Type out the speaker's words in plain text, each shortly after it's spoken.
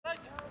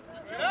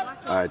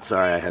All right,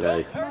 sorry, I had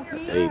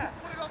a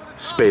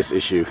space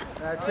issue.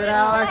 That's it,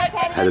 Alex.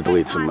 Had to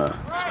delete some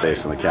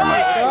space on the camera.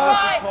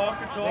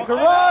 Make a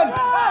run.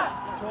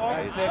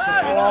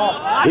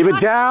 Keep it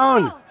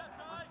down.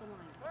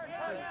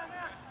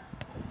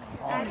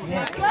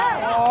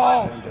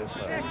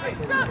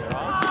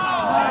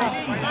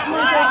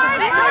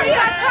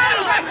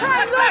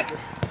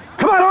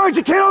 Come on, Orange,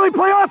 you can't only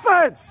play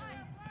offense.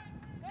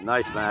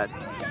 Nice, Matt.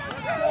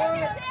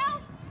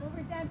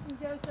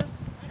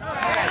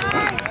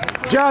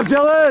 Good job,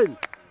 Dylan.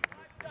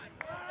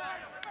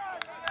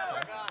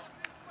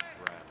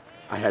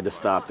 I had to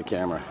stop the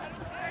camera.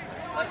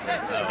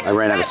 I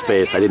ran out of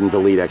space. I didn't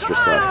delete extra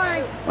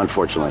stuff,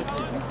 unfortunately.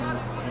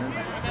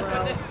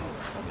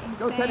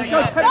 Go, Teddy.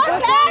 Go, Teddy. Go,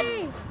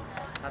 Teddy.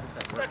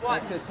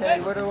 That's it,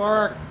 Teddy. Way to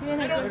work.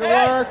 Way to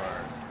work.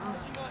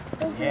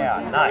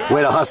 Yeah, nice.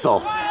 Way to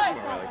hustle.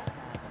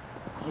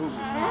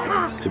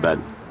 Too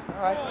bad.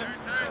 All right.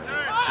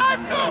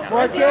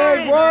 Work,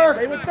 Dave. Work.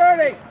 Stay with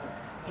 30.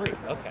 3.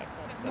 Okay.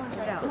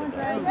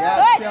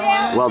 Yes,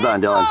 Dylan. Well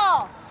done, Dylan.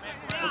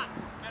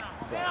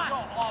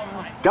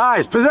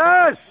 Guys,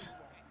 possess!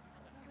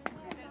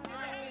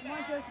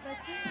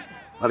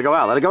 Let it go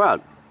out, let it go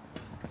out.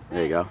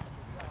 There you go.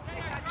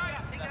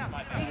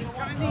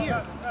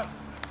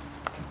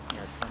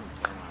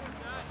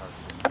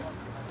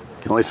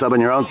 Can only sub in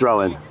your own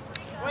throw-in.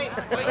 It's funny.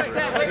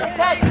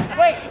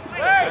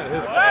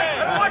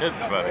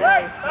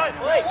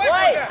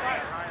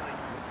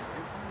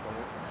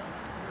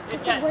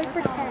 Wait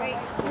for Terry.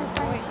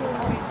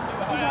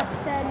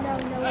 Said no.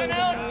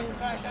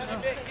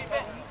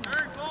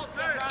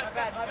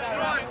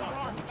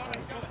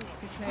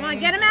 Come on,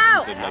 get him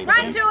out!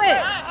 Run to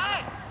it!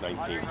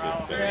 19.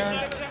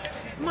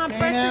 Come on,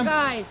 pressure,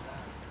 guys.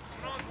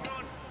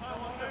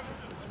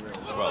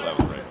 Well, that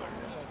was right.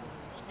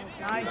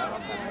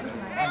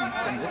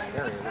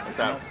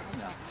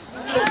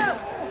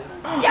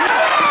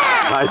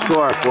 High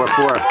score,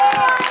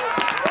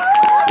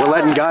 4-4. We're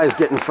letting guys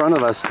get in front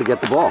of us to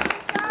get the ball.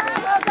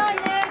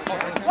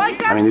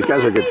 I mean, these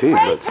guys are a good team,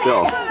 but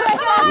still,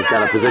 we've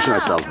got to position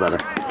ourselves better.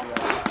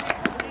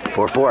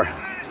 4-4.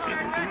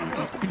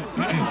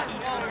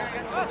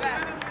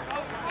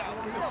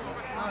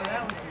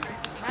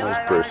 There's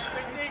Bruce.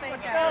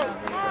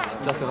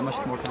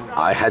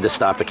 I had to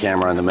stop the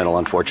camera in the middle,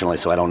 unfortunately,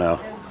 so I don't know.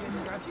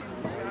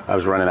 I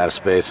was running out of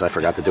space. I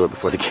forgot to do it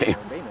before the game.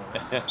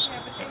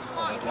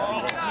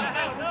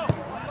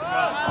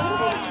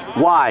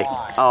 Why?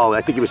 Oh,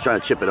 I think he was trying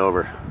to chip it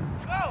over.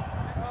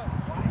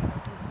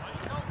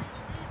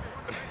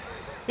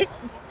 So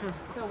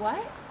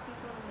what?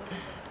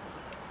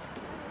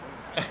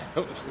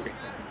 That was weird.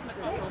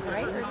 6,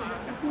 right?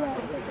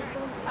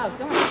 Oh,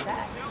 don't like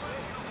that.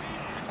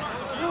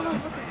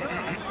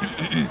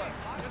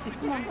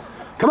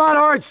 Come on,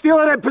 Orange, steal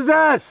it and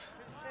possess!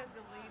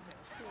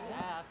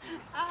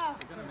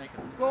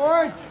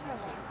 George.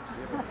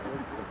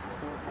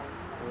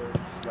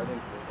 All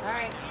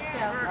right, let's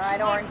go. All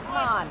right, Orange, come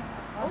on.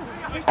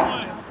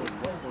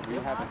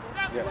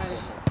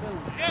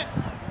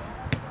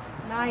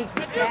 Nice,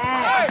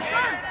 Dad.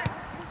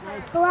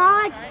 Go,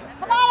 Alex.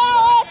 Come on,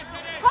 Alex!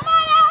 Come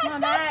on, Alex! Come on,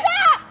 Don't Matt.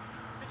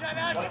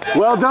 stop!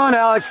 Well done,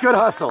 Alex. Good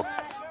hustle.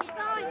 Keep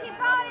going,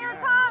 here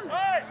it comes!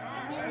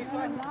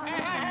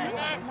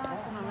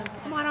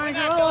 Come on, Orange,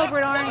 roll over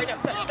it, Orange.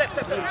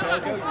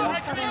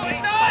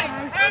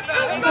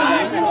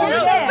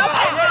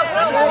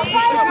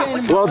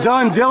 Well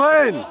done,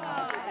 Dylan.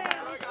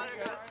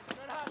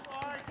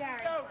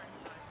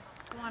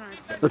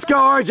 Let's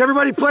go, Orange.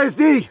 Everybody plays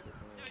D.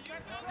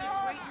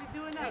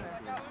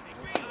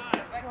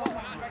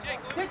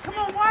 Come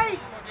on, White.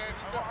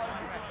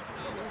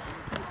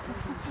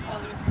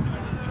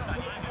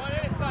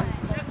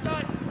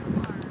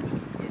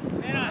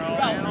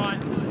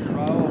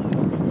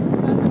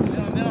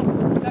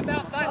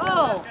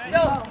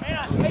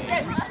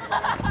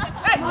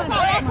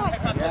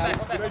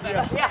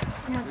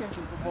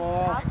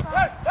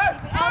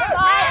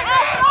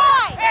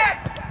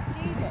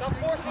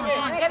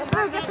 Get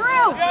through, get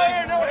through!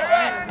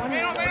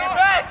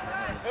 Stay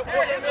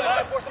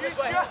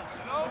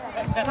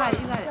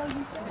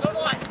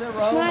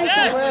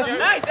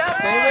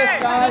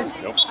with, guys.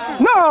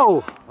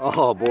 No!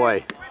 Oh,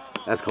 boy.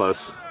 That's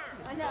close.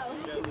 I know.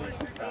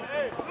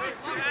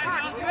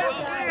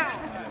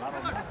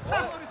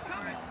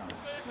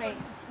 Wait.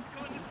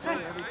 Go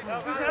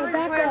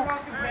back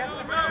up.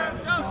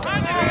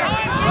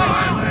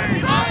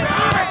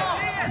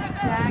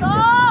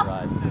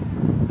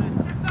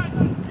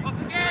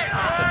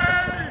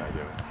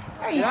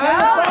 There you go.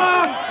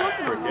 Of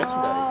course,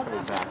 yesterday,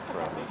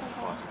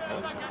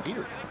 coming back from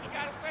Peter.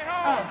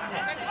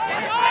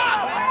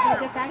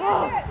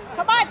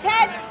 Come on,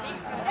 Ted!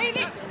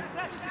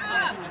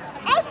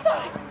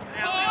 Outside!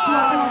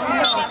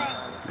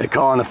 They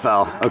calling the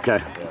foul.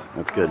 Okay,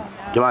 that's good.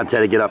 Come on,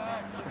 Teddy, get up.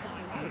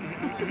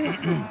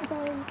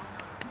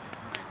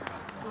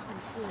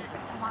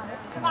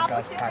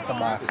 Guys, pack the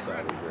box.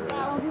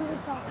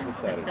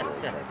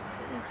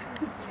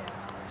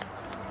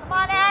 Come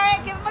on,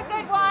 Aaron, give him a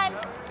good one.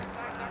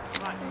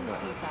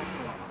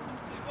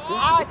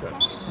 Alex.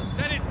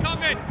 Said it's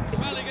coming.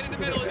 Riley, get in the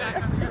middle of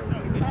that.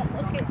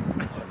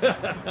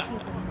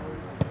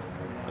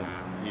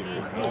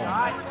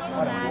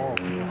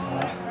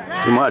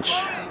 Too much.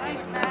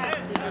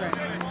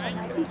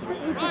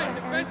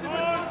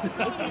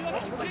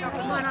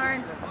 Come on,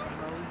 Orange.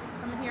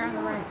 Come here on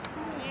the right.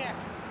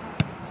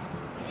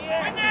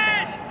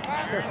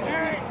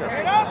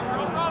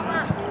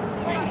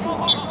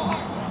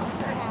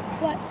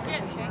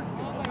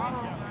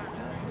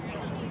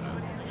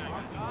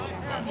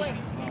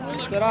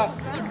 Set up.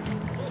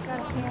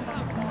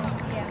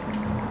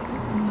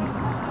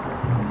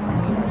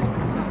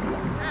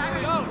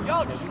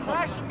 Yo, just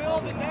crash the middle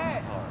of the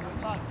net.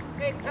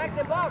 Hey, back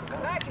the box.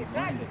 Back it.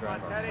 And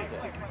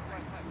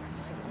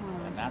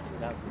that's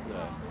good.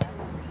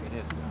 It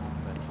is good,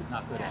 but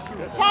not good at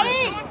it.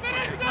 Teddy!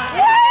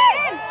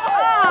 Oh!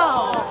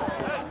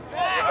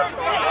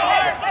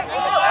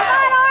 Come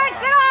on, Orange,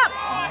 get up!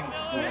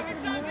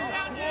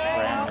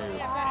 Brand new.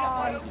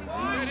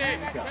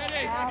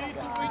 Ready. Need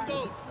some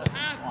windows.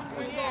 Half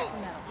windows.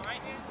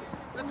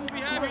 That's what we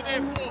have in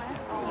there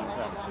for.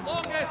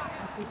 Longest.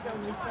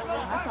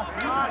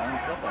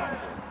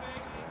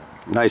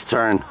 Nice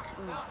turn.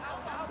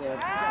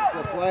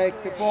 Good play.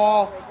 Good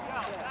ball.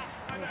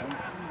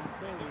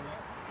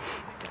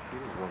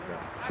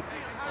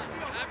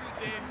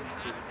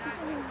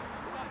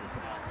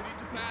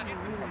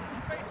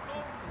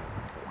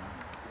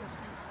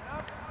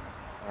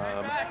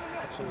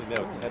 Actually,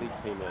 no. Teddy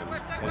came in.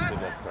 Teddy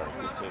did not start.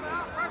 He came in.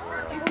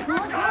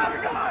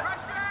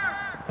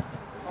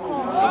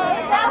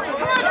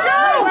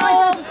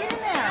 Get in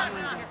there!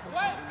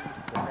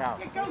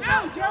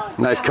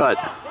 Nice cut.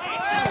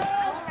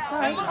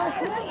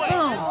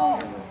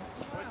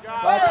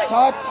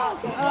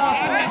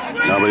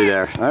 Touch. Nobody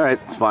there. All right,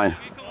 it's fine.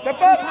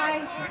 Step up!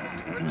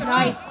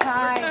 Nice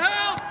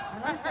tie.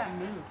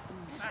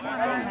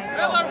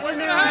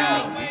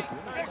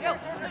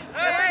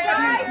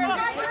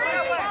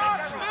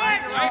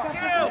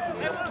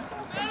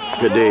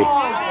 Good D.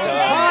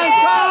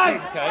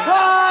 Time.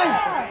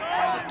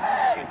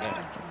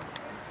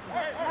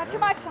 Not too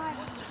much time.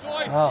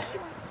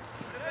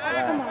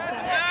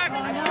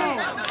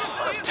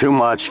 Too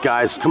much,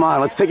 guys. Come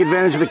on, let's take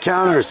advantage of the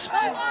counters.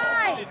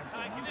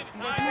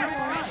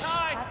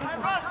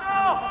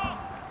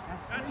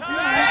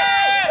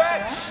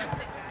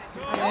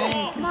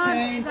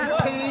 Contain.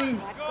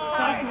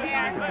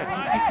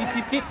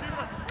 Keep.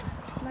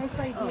 Nice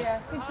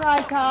idea. Good try,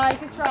 Ty.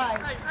 Good try.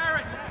 Hey,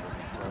 Aaron.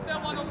 Put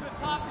that one over the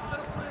top instead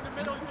of putting it in the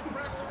middle. You can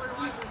pressure where you're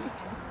likely.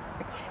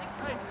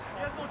 Hey, he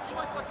has no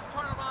choice but to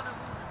turn around and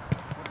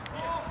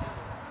move.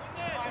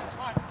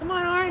 Come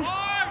on, Orange.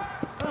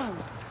 Boom.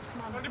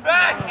 Turn it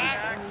back.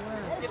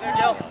 Get there,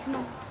 Gil.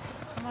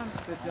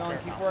 That's it, Dylan.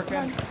 Keep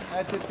working.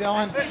 That's it,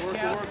 Dylan.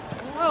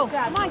 Oh,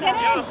 come on, get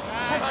in.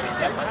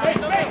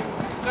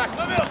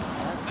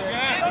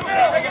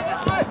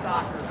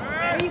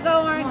 There you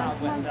go, Orange.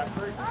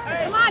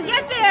 Come on,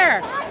 get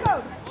there.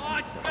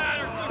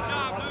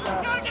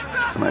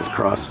 It's a nice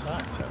cross.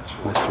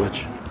 Nice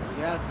switch.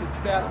 Yes, good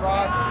step,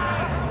 Ross.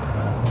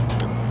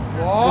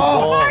 Whoa.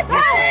 Come on,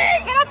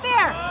 Teddy. Get up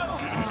there.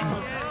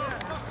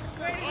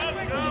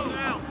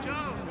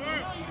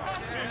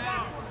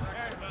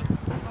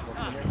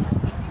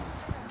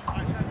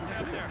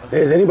 Hey,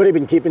 has anybody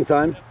been keeping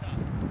time?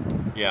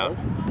 Yeah,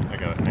 I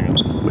got it. Hang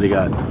on. What do you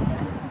got?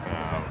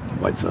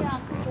 White subs.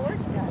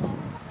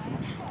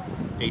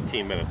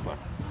 18 minutes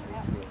left.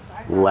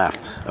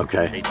 Left.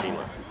 Okay. 18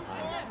 left.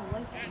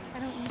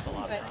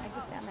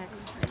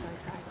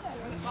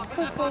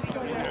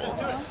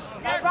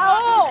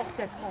 Raul.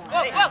 Go!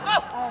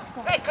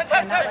 Hey, come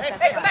back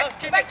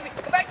to me.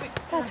 Come back,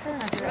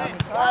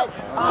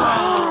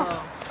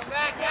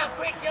 now,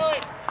 quick,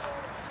 Dylan.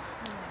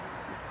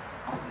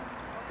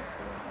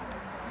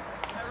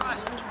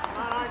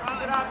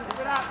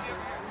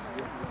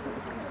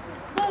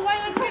 Well, why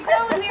don't you go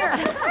here?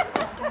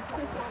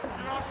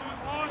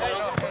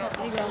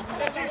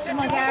 Come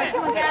on, Gary.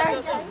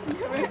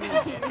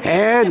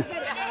 And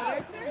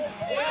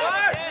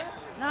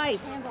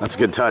Nice. that's a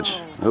good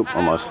touch. Oop,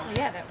 almost.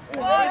 Yeah, that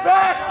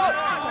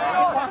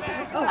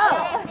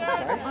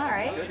was all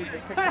right.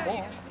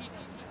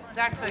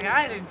 Zach's like,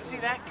 I didn't see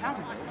that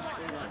coming.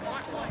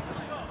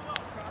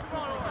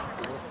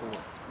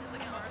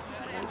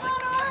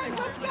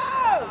 Let's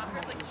go!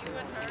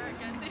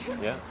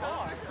 Yeah.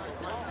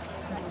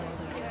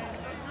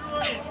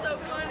 It's so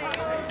funny. I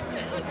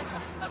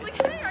was like,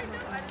 hey, I know. I didn't see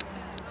this. I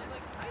was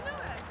like, I know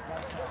that.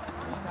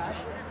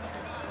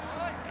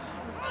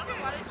 I don't know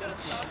why they showed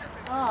us soccer.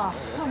 Oh,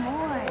 come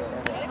on.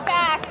 Get it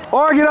back.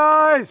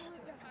 Organize!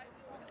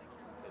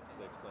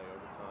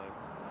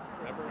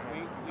 Remember,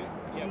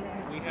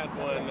 we had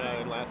one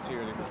last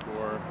year or the year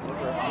before.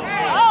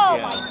 Oh,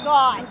 my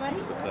God.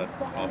 With the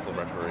awful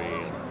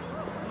referee,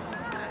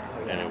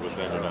 and it was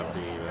ended up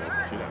being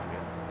a shootout game.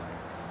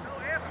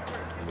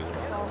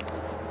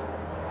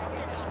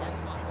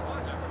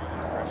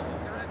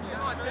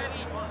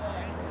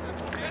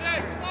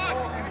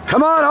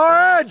 Come on,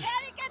 Orange!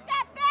 Daddy, get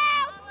that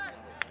bounce!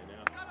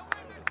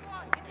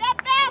 Get that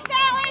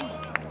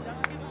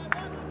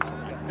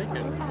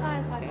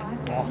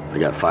They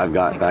got 5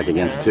 back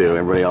against 2.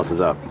 Everybody else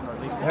is up.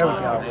 There we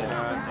go.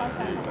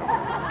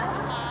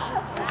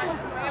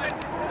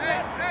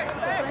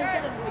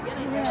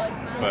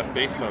 But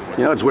based on You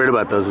know what's weird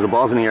about those is the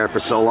ball's in the air for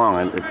so long.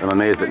 I'm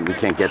amazed that we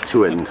can't get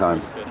to it in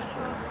time.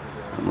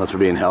 Unless we're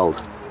being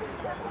held.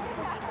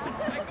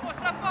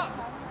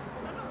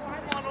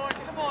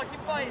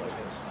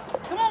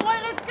 Come on,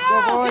 White, let's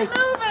go! Go, boys. Get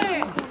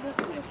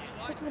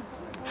moving!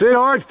 See it,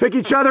 Orange? Pick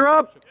each other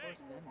up.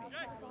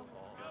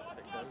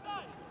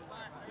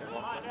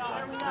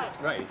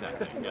 right,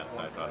 exactly. Yes,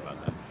 I thought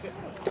about that.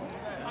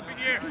 Up in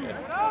here. Get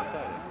it.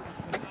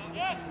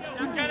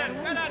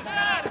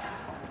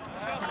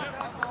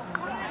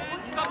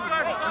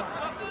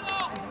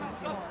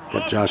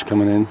 Got Josh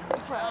coming in.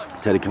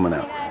 Teddy coming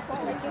out.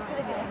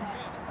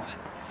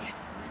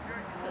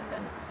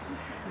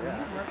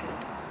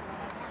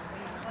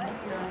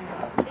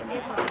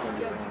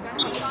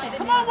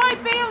 Come on,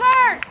 White, be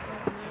alert!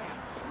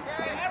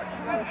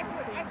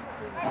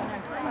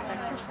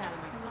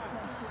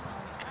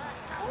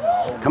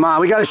 Come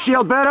on, we got to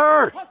shield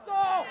better.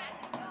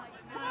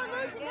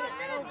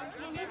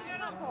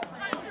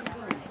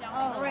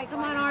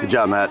 Good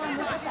job, Matt.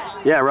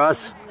 Yeah,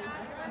 Russ.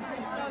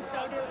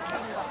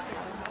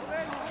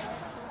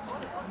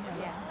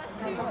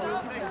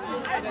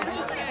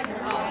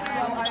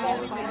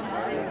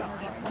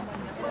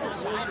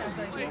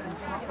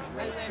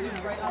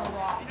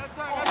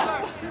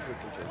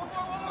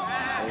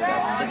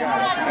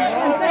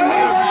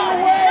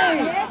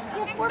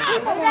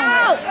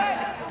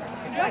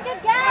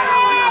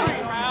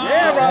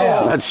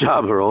 Nice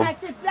job, Earl.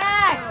 That's it,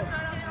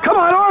 Zach. Come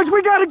on, Orange,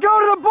 we got to go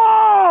to the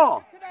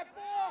ball.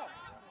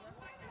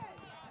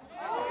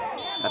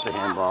 That's a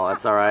handball.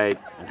 That's all right.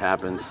 It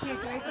happens.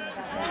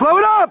 Slow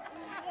it up.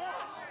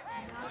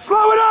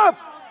 Slow it up.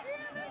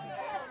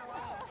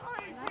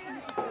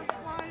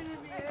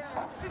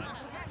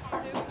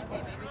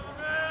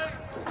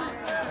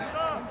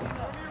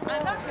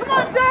 Come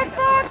on, Zach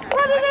Fox,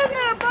 put it in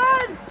there,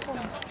 bud!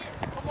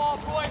 Come on,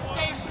 boys,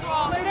 stay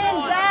strong. Put it in,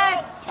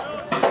 Zach.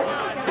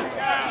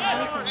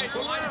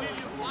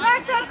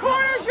 Zach, that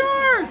corner's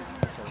yours!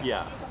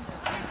 Yeah.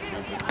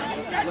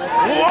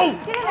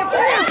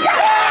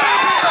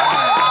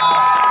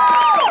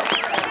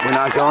 We're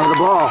not going to the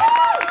ball.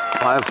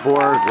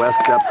 5-4 West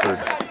Deptford.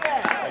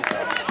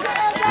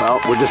 Well,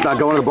 we're just not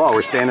going to the ball.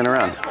 We're standing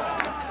around.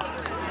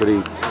 It's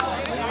pretty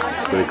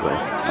clear,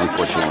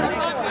 unfortunately.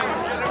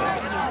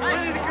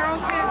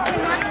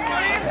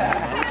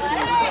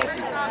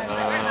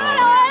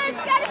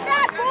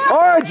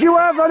 Orange, you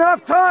have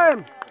enough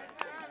time,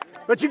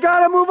 but you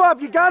got to move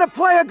up. You got to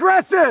play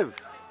aggressive.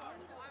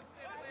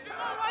 Come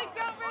on, White,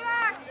 don't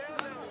relax!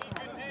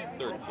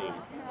 13.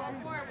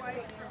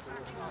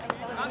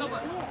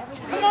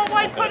 Come on,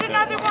 White, put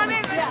another one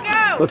in, let's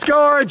go! Let's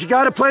go, Orange. You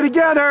got to play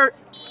together.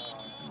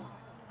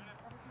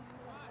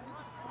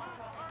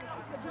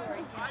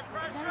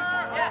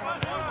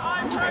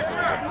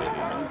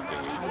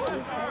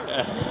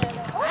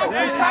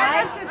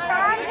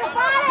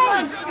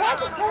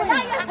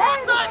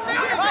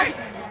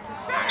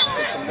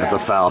 That's a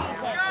foul.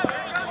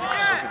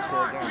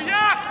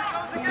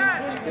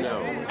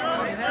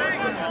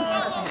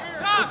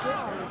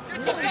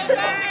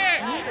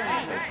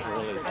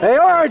 Hey,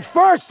 Orange,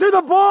 first to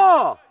the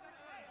ball.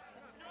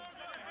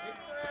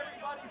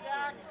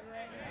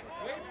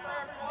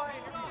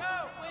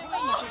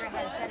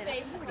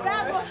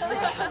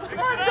 Come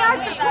on, Zach,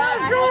 the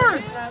corner's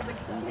yours!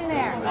 In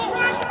there.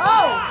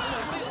 Oh!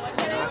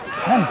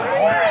 Come on,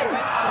 Zach.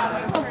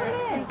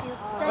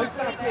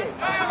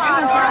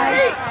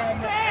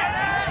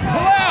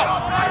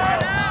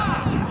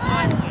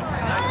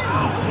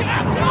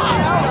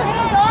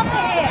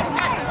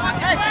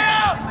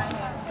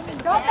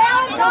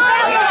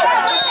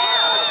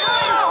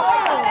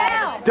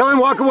 Dylan,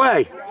 walk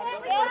away.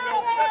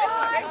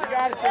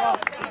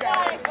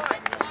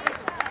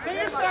 Say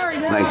you're sorry,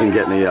 19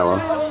 getting a yellow.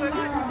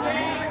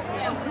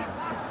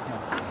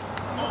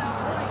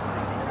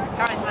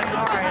 Ty's like,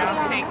 all right,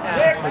 I'll take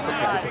that.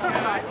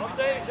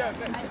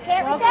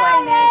 Can't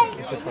retaliate.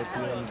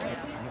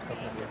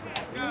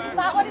 It's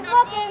not what he's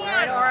looking.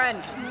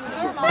 Orange.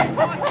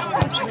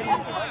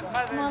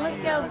 Come on, let's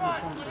go.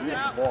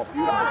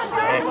 Come on,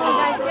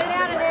 guys, get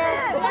out of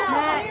there.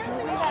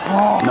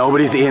 Matt.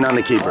 Nobody's in on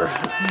the keeper.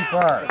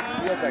 Keeper.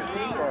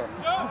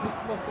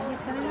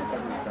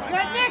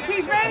 Got Nick,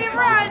 he's ready to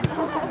run.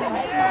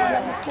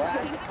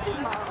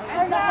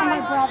 That's up my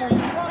brother.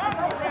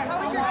 How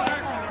was your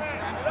dancing yesterday?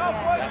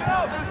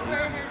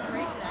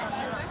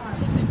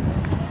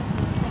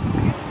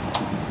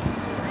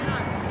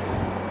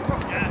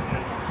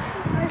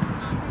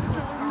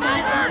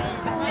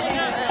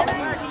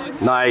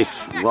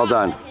 Nice. Well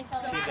done.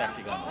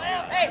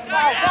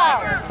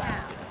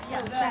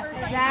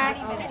 Zach.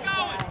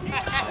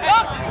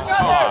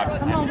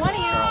 Come on, one of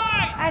you.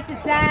 That's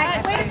it,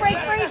 Zach. Way to break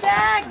free,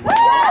 Zach. Woo,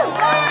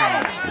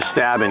 Zach. You're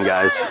stabbing,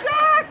 guys.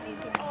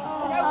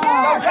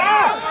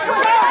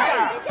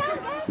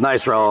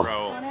 Nice roll.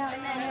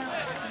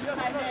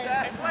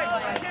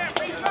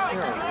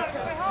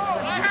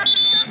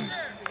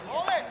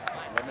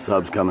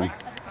 Subs coming.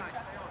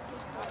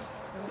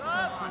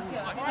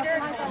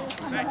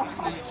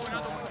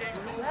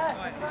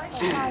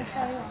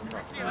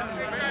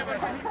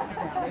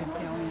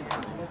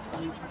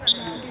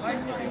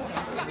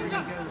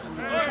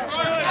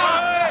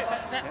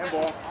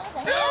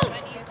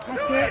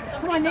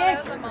 Come on, Nick.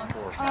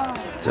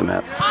 It's a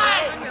map.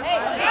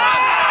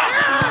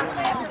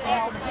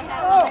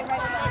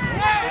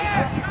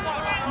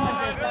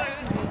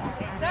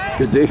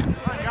 Good D.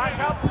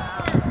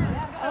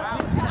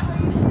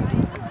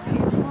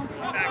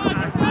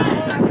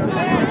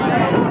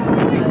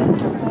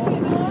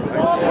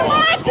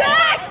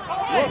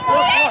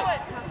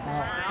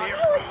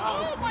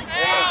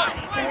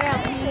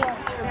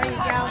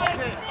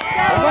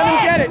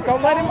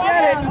 Don't let him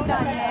get it.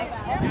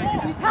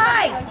 Who's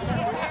tied?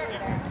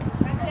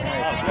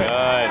 Good.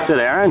 That's it,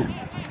 Aaron.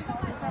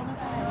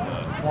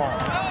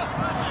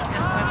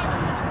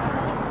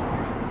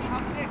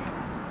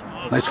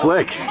 Nice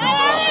flick.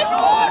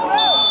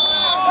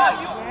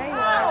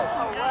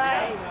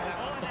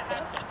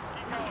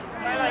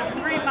 By like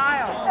 3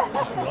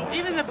 miles.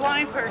 Even the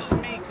blind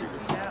person, me, could see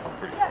that.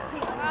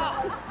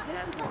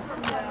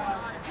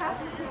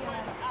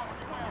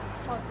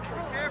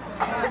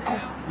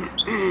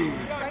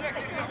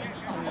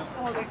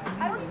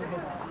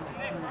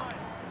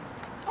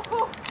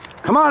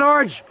 Come on,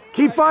 Orange.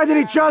 Keep finding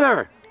each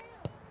other.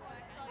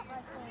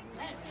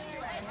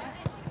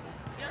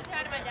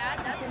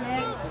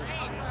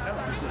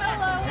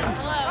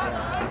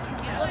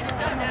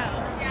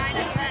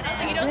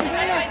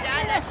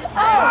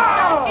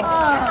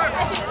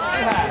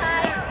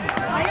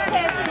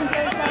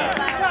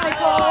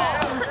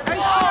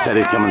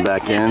 Teddy's coming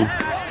back in.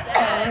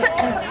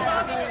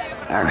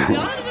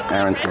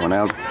 Aaron's going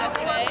out.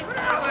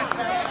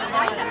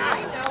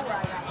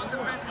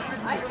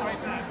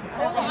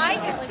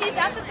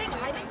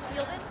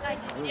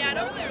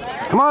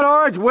 Come on,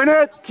 Orange, win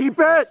it, keep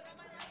it.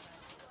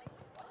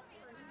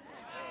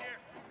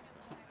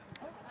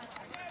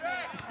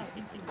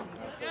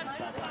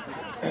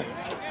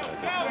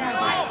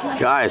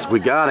 Guys, we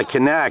gotta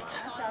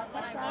connect.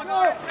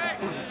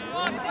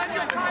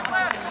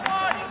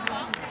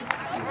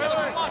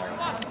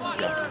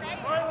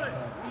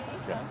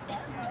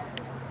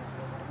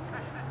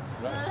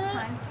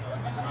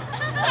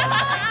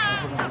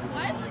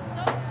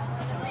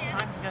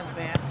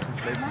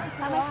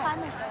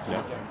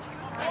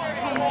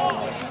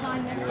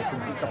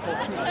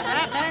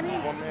 That many?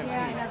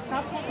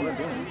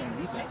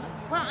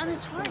 Well, and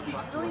it's hard.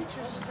 These bleachers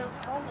are so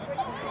cold.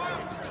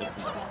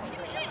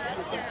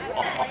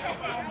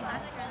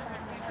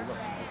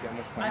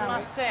 I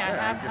must say, I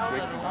have held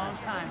it a long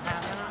time,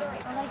 haven't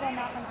I?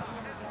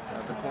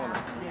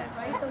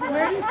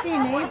 Where do you see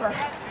neighbor?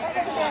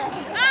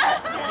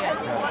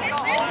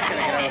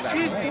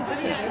 Excuse me, but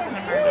this is an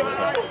emergency.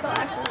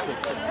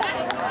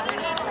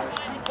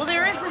 Well,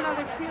 there is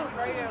another field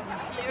right over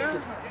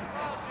here.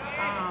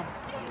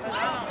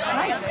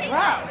 Nice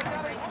throw.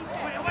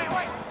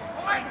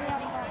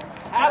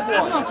 Have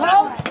one. Come on,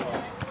 Cole.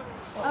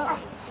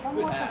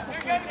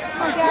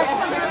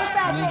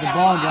 Need the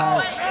ball,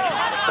 guys.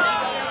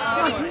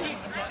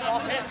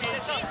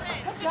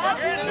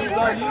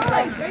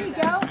 There you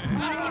go.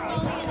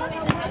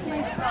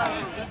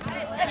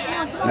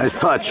 Nice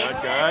touch.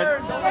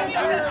 Good.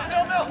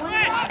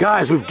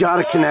 Guys, we've got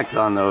to connect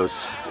on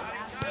those.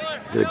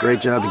 Did a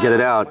great job to get it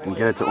out and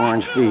get it to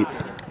Orange feet.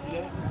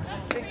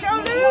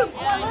 Go, Luke!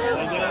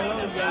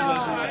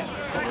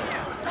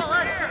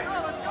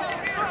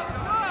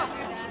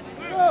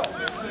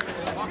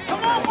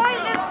 Come on,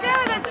 White, let's go,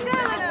 let's go,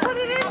 let's put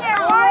it in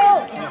there,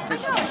 White!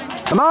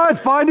 Come on,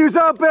 find who's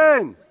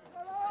open.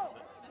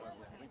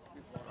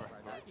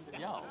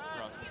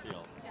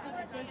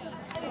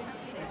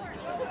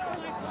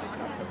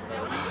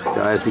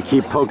 Guys, we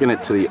keep poking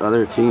it to the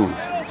other team.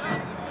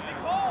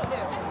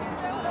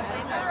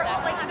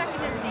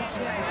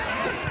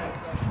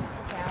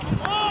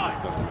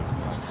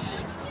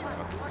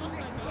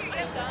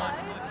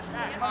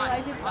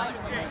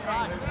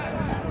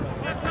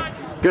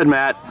 Good,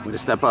 Matt. Way to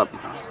step up.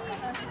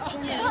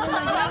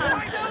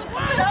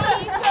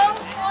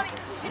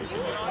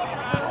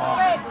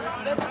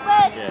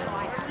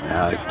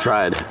 Yeah, I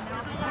tried.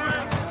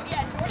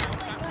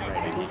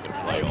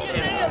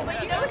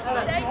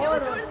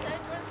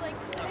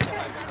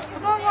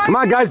 Come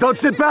on, guys, don't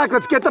sit back.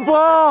 Let's get the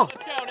ball. Let's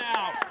go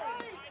now.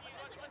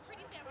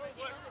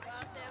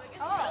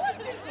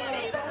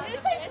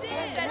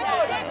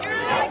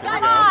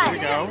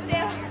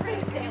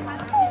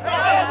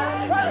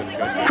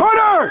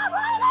 Corner!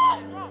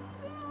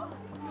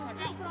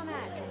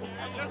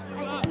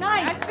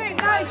 Nice. That's it,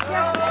 nice.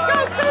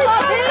 Go,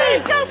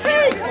 Pete! Go,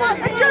 Pete! Come on,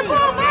 it's your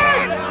ball,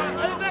 man!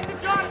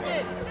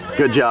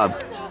 Good job.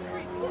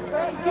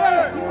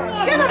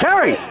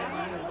 Carry!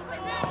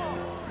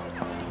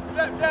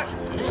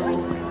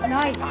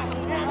 Nice.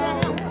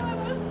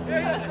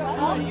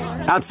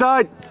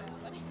 Outside.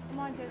 Come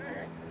on, Joseph.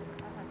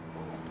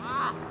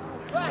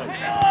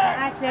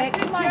 That's it.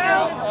 Come on,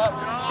 Joseph.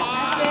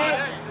 That's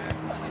it.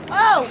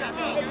 Oh!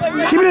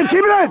 Keep it in,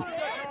 keep it in!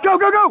 Go,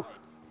 go, go!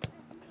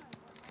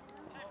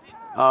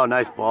 Oh,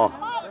 nice ball.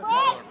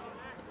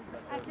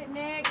 That's it,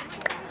 Nick.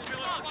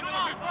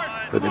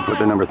 So they put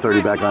their number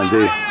 30 back on D.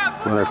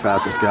 It's one of their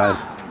fastest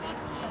guys.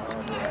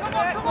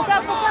 Look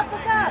up, look up,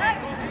 look up.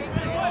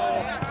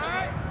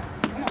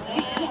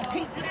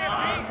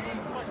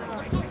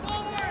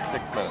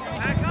 6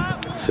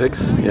 minutes.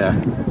 6? Yeah.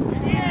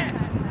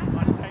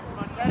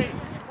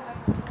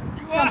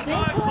 Jumped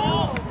into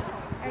it.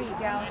 There you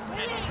go.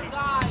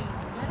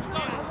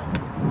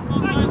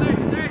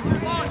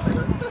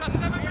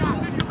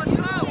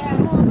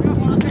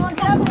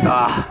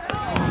 Ah.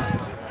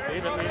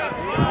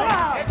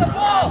 Get the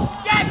ball!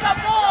 Get the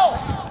ball!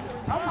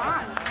 Come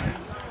on.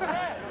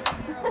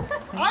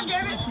 I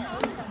get it!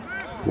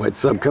 White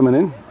sub coming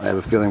in. I have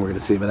a feeling we're going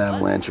to see an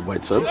avalanche of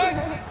white subs.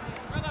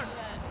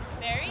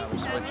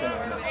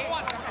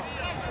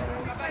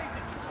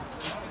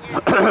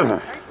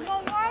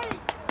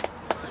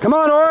 Come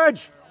on,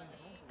 Orange!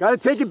 Got to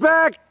take it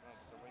back.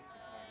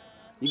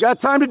 You got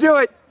time to do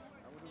it.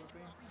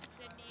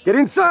 Get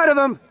inside of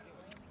them.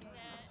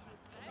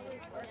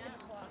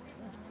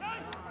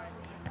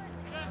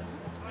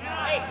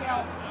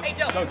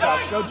 Go,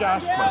 Josh. Go,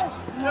 Josh. Come on.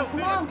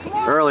 Come on, come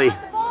on. Early. Man,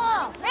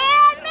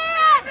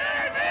 man!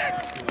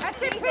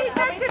 That's it, Pete.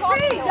 That's it,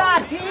 Pete. Good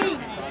job, Pete.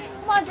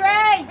 Come on,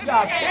 Dre. Good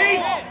job,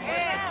 Pete!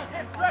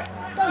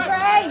 Go,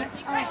 Dre.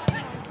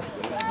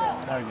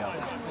 There you go.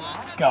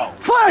 Go.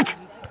 Flank!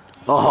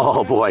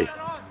 Oh, boy.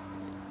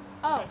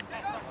 Oh.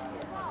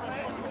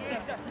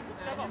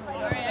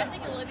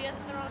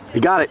 He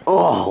got it.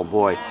 Oh,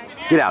 boy.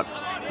 Get out.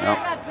 No.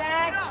 Good up,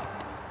 Zach.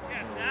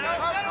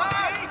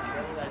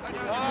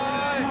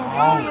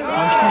 Oh,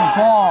 first and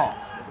ball.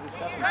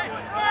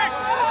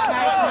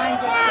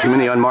 Too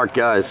many unmarked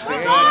guys.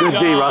 Good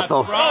D,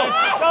 Russell. Oh.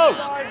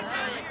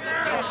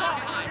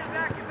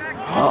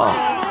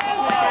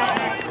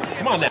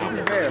 Come on now.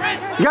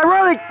 You got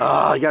Riley.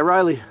 Oh, you got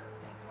Riley.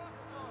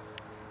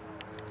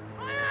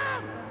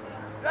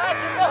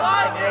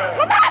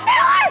 Come on,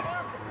 Miller!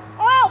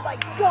 Oh my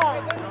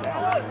God!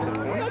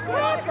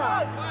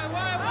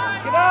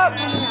 Get up!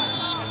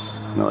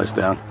 Miller's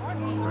down.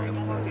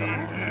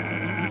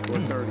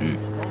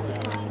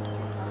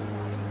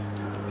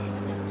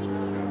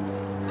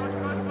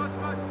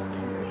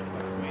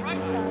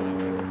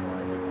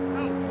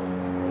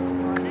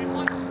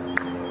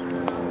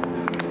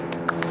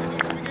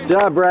 Good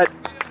job, Brett.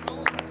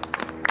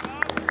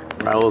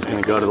 Raul's going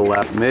to go to the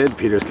left mid.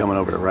 Peter's coming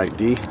over to right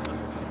D.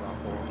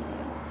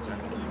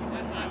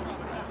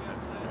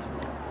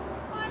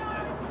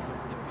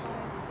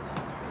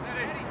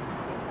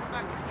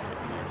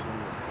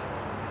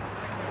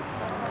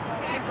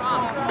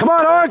 Come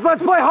on, Orange,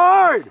 let's play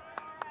hard!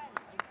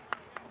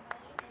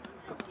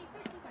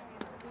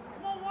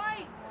 Come on,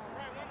 White.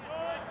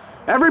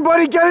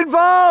 Everybody get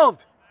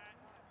involved!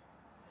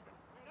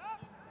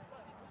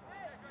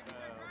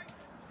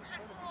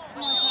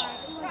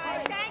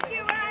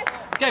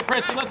 Okay,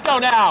 Princeton, let's go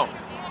now.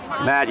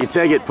 Matt, you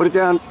take it. Put it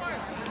down.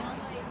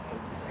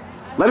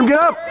 Let him get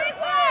up.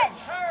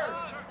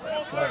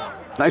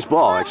 Nice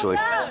ball, actually.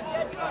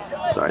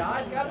 Sorry.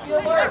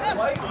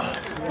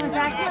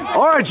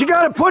 Orange, you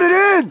got to put it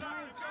in.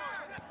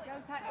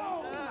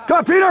 Come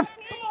on, Peter.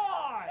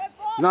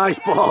 Nice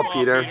ball,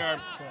 Peter.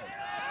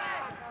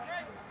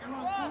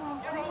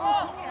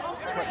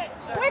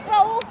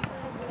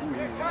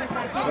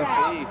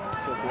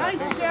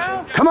 Nice,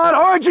 Joe. Come on,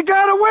 Orange, you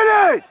got to win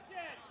it.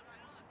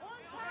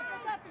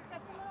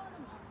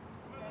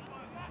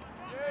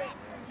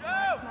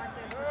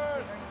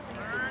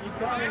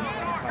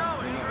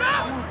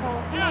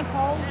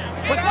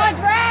 Come on,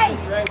 Dre.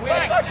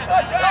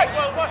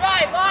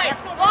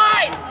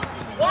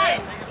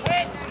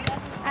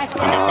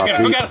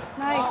 Pete.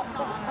 Nice.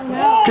 Oh,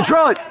 no.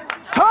 Control it.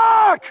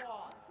 Talk.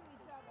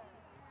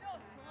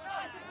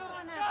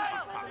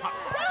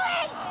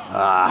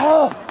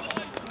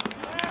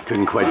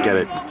 Couldn't quite get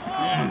it.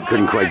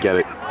 Couldn't quite get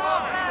it.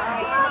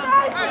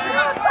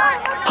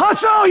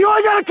 Hustle! You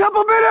only got a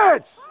couple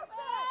minutes!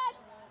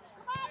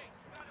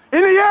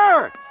 In the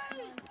air!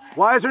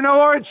 Why is there no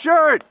orange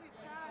shirt?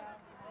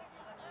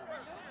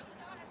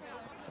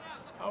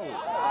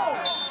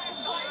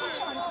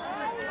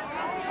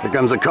 Here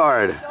comes a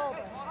card.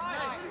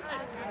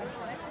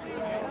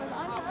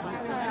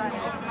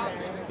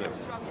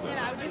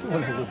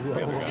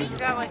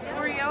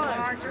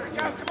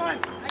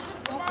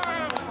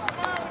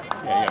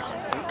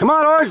 Come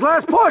on, Orange,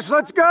 last push,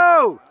 let's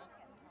go!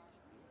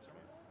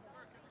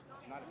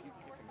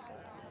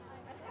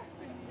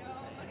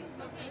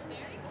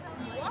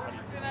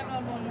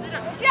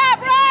 Good job,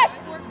 Russ!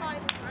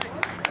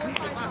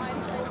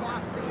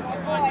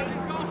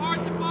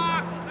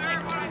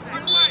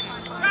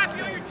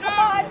 Come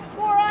on,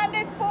 score on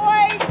this,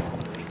 boys!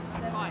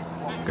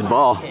 Good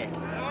ball.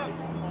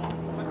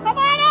 Come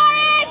on,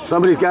 Orange!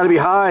 Somebody's got to be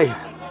high.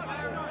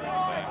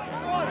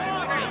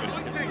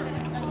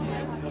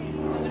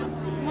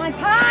 Come on,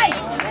 Ty.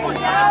 There you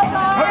go,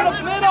 Cover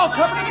the middle!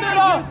 Cover the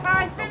middle!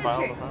 Ty, finish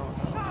it.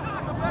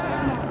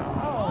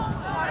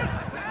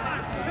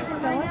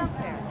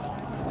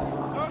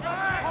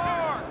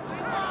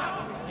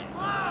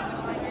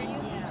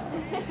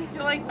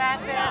 You like that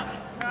there?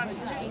 Come on, Nick.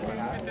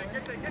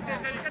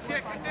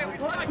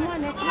 Come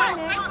on, Nick. Come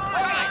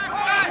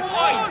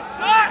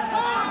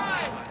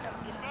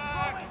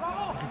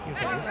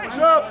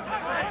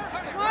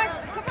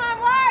on,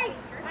 White!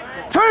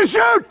 Turn and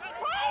shoot!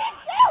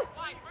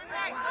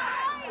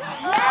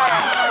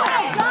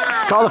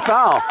 Call the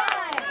foul.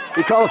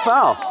 He called a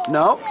foul.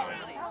 No.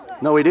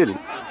 No, he didn't.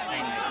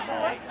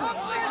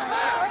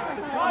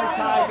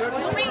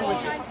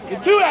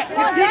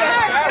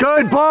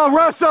 Good ball,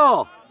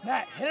 Russell.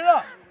 Matt, hit it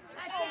up.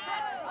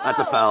 That's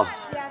a foul.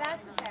 Yeah,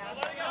 that's a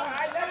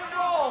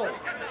foul.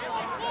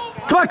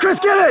 Come on, Chris,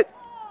 get it.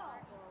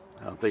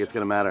 I don't think it's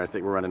going to matter. I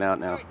think we're running out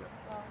now.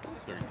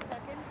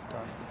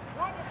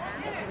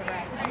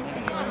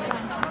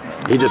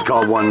 He just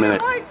called 1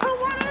 minute. White, put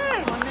one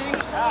in!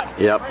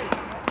 Yep.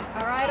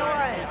 All right, all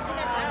right.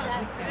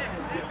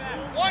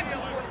 1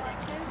 minute.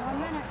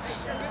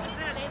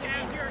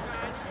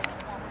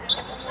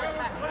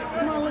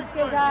 Come on, let's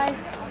go, guys.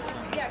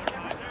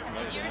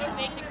 You already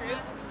make the group?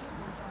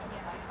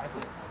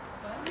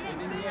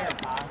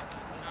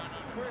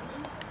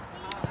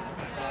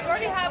 You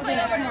already have like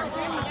over your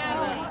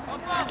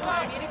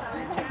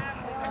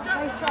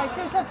Nice try,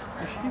 Joseph.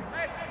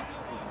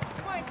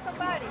 Point,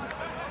 somebody.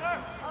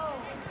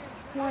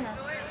 Corner.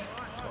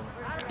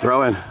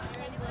 Throw in.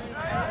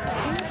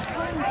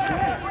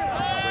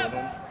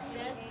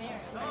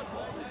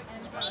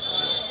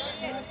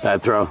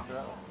 Bad throw.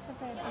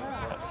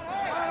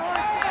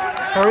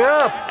 Hurry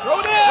up.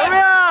 Hurry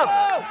up.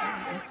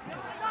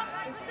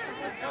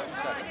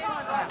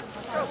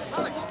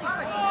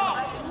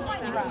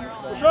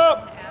 Push up.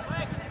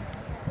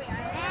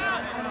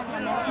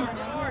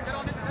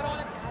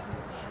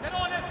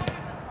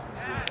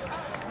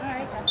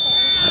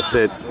 That's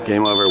it.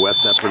 Game over.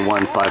 West Deptford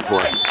won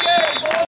 5-4.